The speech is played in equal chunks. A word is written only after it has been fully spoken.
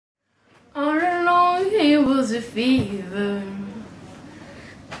fools with fever.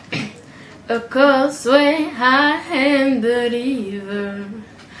 A cold sweat, I am believer.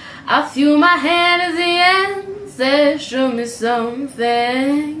 I feel my hand as the end says, show me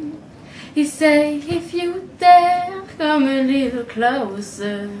something. He say, if you dare, come a little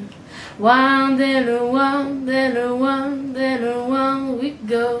closer. One, little one, little one, little one, we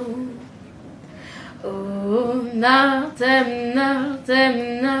go. Oh, now, tell me now, tell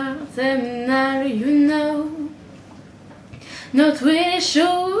me now, tell me now, you know. Not really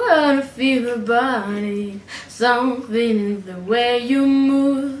sure how to feel about it. Something in the way you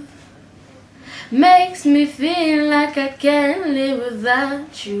move makes me feel like I can't live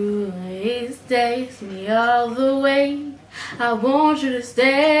without you. It takes me all the way. I want you to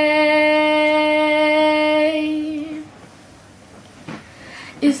stay.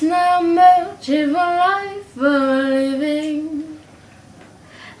 It's not much of a life for living.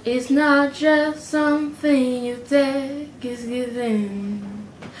 It's not just something you take, it's giving.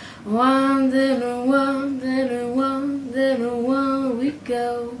 One, little one, little one, little one, we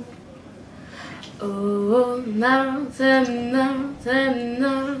go. Oh, now, tell me now, tell me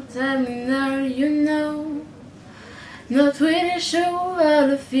now, tell me now, you know. Not really sure how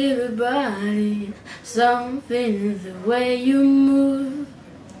to feel about it. Something in the way you move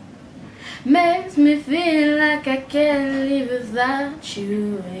makes me feel like I can't live without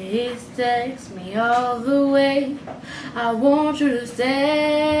you. It takes me all the way. I want you to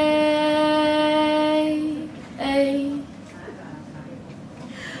stay.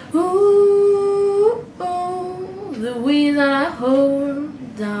 Ooh, ooh, the reason I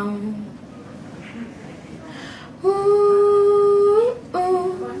hold down. Ooh,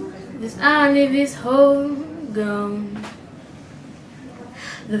 ooh, this I leave is whole gone.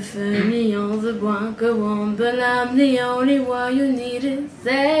 The funny on the one go on, but I'm the only one you needed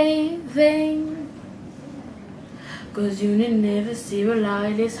saving. Cause you never see a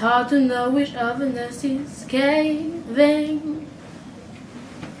light, it's hard to know which otherness is caving.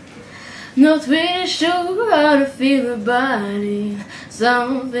 Not really sure how to feel about it.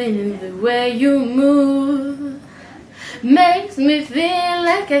 Something in the way you move makes me feel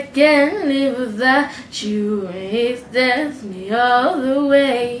like I can't live without you. It takes me all the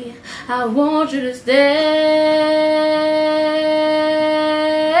way. I want you to stay.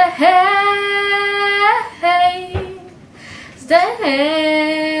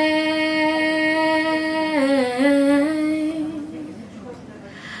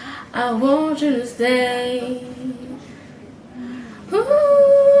 I want you to stay. Ooh.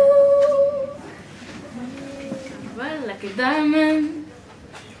 Bright like a diamond,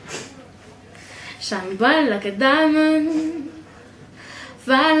 shine bright like a diamond.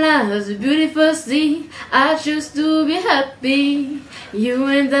 Fine as a beautiful sea, I choose to be happy. You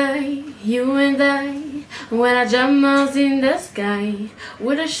and I, you and I. When I jump out in the sky,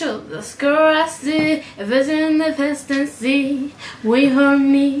 with a shoulder scar I see, if it's in the past and see, when you hurt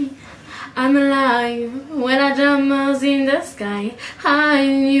me, I'm alive. When I jump out in the sky, I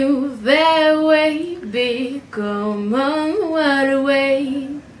knew that way become on what a way,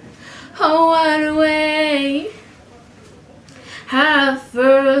 oh what a way. At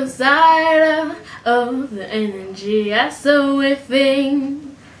first sight of the energy I saw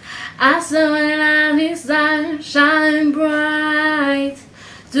within, I saw a light inside shine bright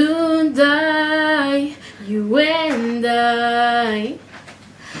to die. You and I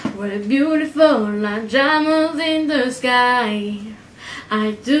were beautiful like diamonds in the sky.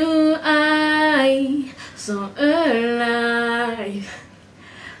 I so alive.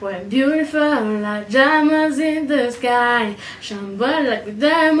 We're beautiful like diamonds in the sky. Shine bright like a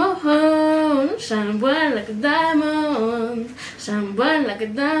diamond, shine bright like a diamond, shine bright like a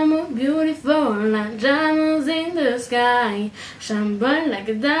diamond, beautiful like diamonds in the sky. Shine bright like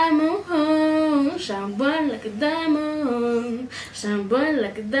a diamond, shine bright like a diamond, shine bright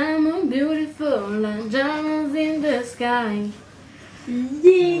like a diamond, beautiful like diamonds in the sky.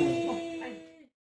 Yeah.